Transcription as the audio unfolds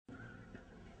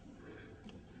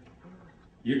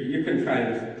You can try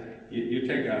this. You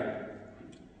take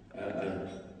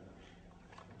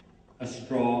a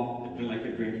straw, like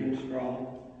a drinking straw,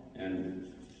 and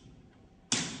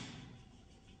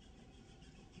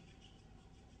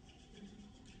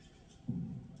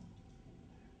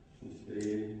let's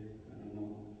see, I don't know,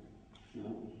 no.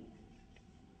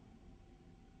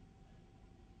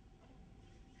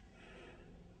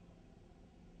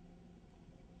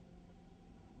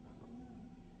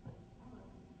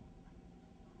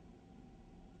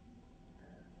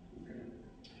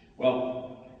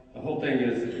 Well, the whole thing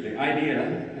is, the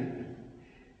idea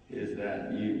is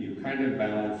that you kind of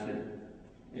balance it,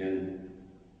 and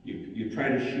you try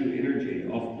to shoot energy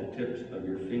off the tips of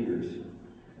your fingers.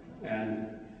 And,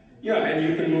 yeah, and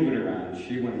you can move it around.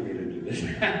 She wanted me to do this.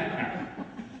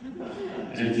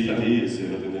 And die Idee ist, er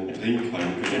hat einen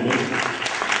Trinkhalm genommen.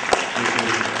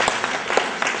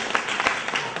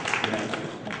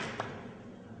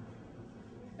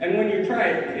 And when you try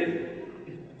it,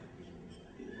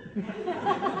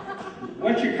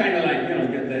 once you kind of like,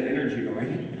 get that energy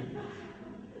going,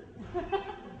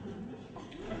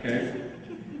 okay?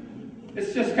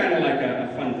 It's just kind of like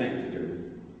a fun thing to do.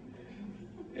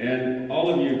 And all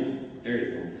of you, there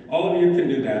you go, all of you can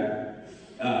do that.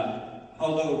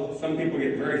 Although some people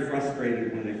get very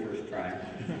frustrated when they first try.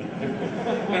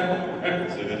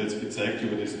 Also er hat jetzt gezeigt, wie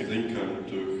man das Trinkhalm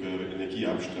durch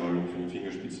Energieabstrahlung von den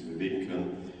Fingerspitzen bewegen kann.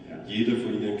 Ja. Jeder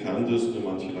von Ihnen kann das, nur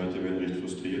manche Leute werden recht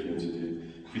frustriert, wenn sie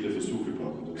viele Versuche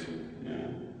brauchen dazu. Yeah.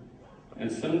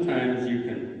 And sometimes you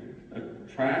can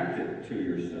attract it to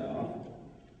yourself.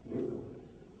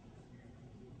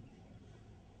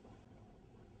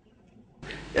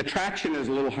 Attraction is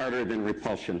a little harder than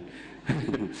repulsion.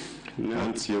 No.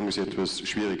 Anziehung ist etwas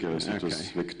schwieriger, als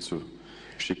etwas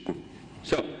wegzuschicken.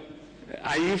 So,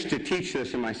 I used to teach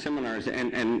this in my seminars,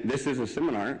 and this is a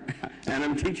seminar, and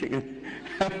I'm teaching it.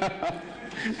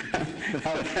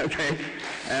 Okay,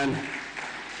 and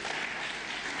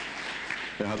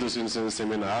hat es in seinen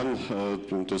Seminaren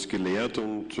das gelehrt,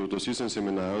 und das ist ein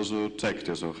Seminar, also zeigt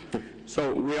er es auch.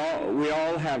 So we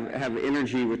all have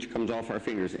energy which comes off our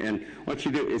fingers, and what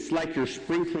you do, it's like you're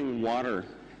sprinkling water.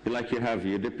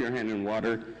 You dip your hand in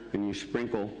water and you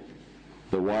sprinkle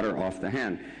the water off the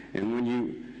hand. And when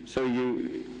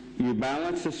you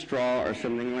balance a straw or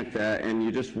something like that, and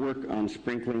you just work on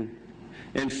sprinkling.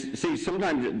 And see,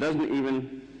 sometimes it doesn't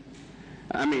even,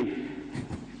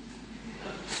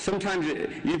 sometimes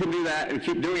you can do that and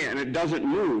keep doing it and it doesn't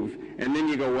move, and then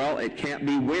you go, well, it can't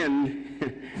be wind.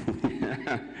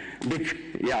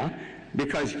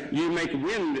 Because you make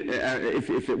wind,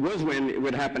 if it was wind, it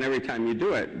would happen every time you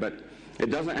do it, but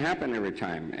it doesn't happen every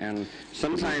time. And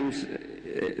sometimes,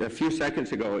 a few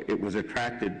seconds ago, it was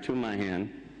attracted to my hand.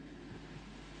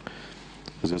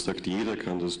 Also sagt, jeder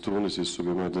kann das tun. Es ist so,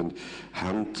 wenn man die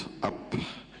Hand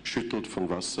abschüttelt von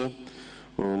Wasser.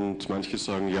 Und manche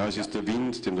sagen, ja, es ist der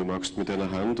Wind, den du machst mit deiner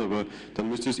Hand, aber dann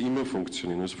müsste es immer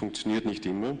funktionieren. Es funktioniert nicht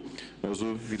immer,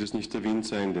 also wird es nicht der Wind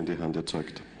sein, den die Hand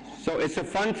erzeugt. So it's a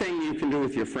fun thing you can do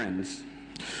with your friends.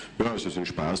 Ja, es ist ein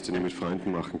Spaß, den ihr mit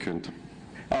Freunden machen könnt.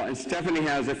 Oh, and Stephanie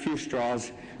has a few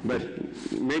straws, but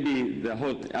maybe the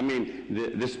whole,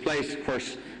 this place, of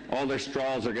course, all their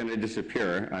straws are going to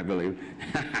disappear, I believe.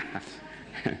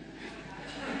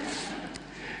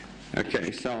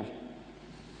 Okay, so.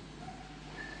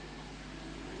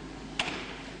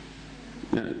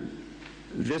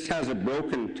 This has a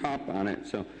broken top on it,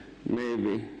 so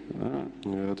maybe.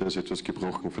 Ja, da ist etwas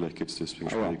gebrochen, vielleicht geht es deswegen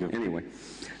schwieriger. Well, anyway,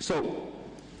 so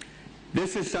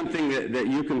this is something that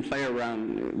you can play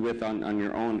around with on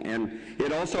your own, and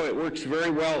it works very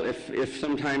well if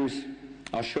sometimes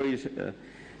I'll show you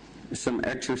some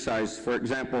exercise. For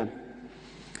example,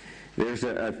 there's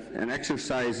an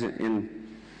exercise in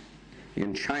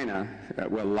China.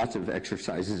 Well, lots of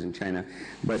exercises in China,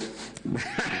 but.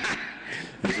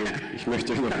 Also, ich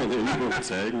möchte euch noch eine Übung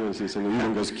zeigen. Es ist eine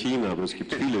Übung aus China, aber es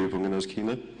gibt viele Übungen aus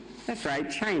China. That's right,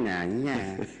 China,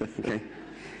 yeah. Okay.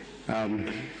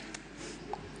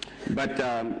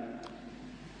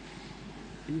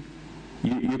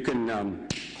 You can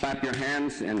clap your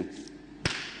hands and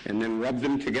then rub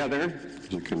them together.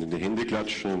 Sie können die Hände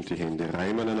klatschen und die Hände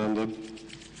reiben aneinander.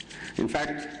 In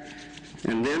fact,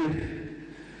 and then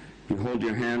you hold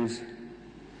your hands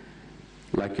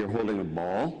like you're holding a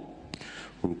ball.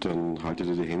 Und dann haltet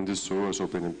ihr die Hände so, als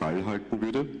ob ihr einen Ball halten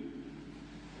würde.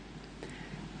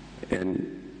 And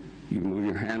you move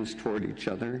your hands toward each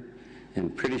other,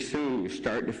 and pretty soon you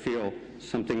start to feel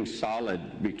something solid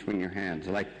between your hands,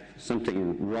 like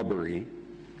something rubbery.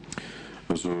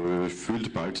 Also ihr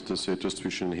fühlt bald, dass ihr etwas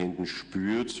zwischen den Händen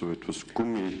spürt, so etwas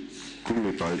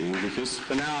Gummiball-ähnliches.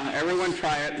 So now, everyone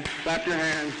try it. Clap your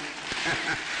hands.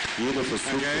 Jeder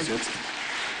versucht es jetzt.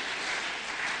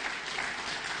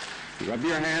 Rub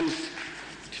your hands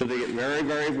till they get very,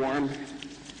 very warm.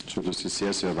 So dass sie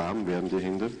sehr, sehr warm werden, die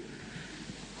Hände.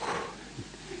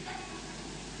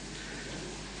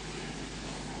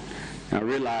 Now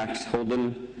relax, hold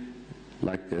them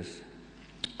like this,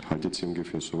 Haltet sie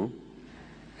ungefähr so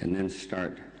and then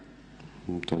start.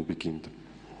 und dann beginnt.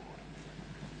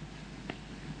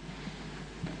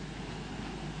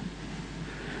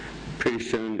 Pretty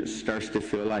soon it starts to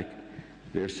feel like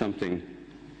there's something.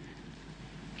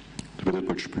 Ihr werdet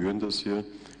bald spüren, dass ihr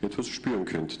etwas spüren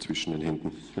könnt zwischen den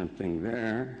Händen. Something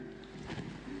there.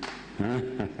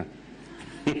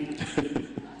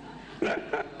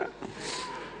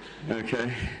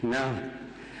 Okay, now.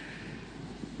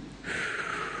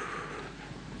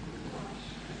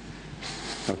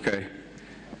 Okay.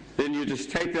 Then you just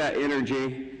take that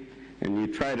energy and you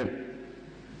try to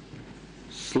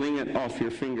sling it off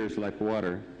your fingers like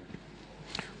water.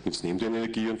 Jetzt nehmt ihr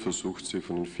Energie und versucht sie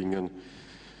von den Fingern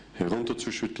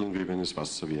herunterzuschütteln, wie wenn es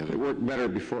Wasser It wäre. worked better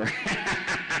before.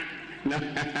 No.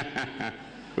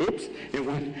 Oops,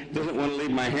 doesn't want to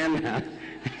leave my hand now.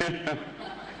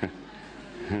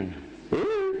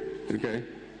 Ooh, okay.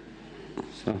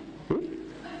 So, ooh.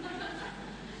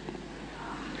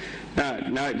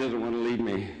 Now it doesn't want to leave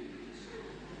me.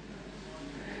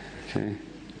 Okay.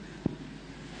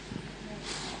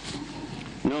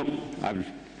 Nope,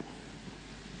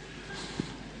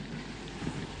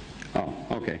 oh,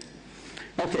 okay.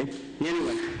 Okay,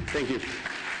 anyway, thank you.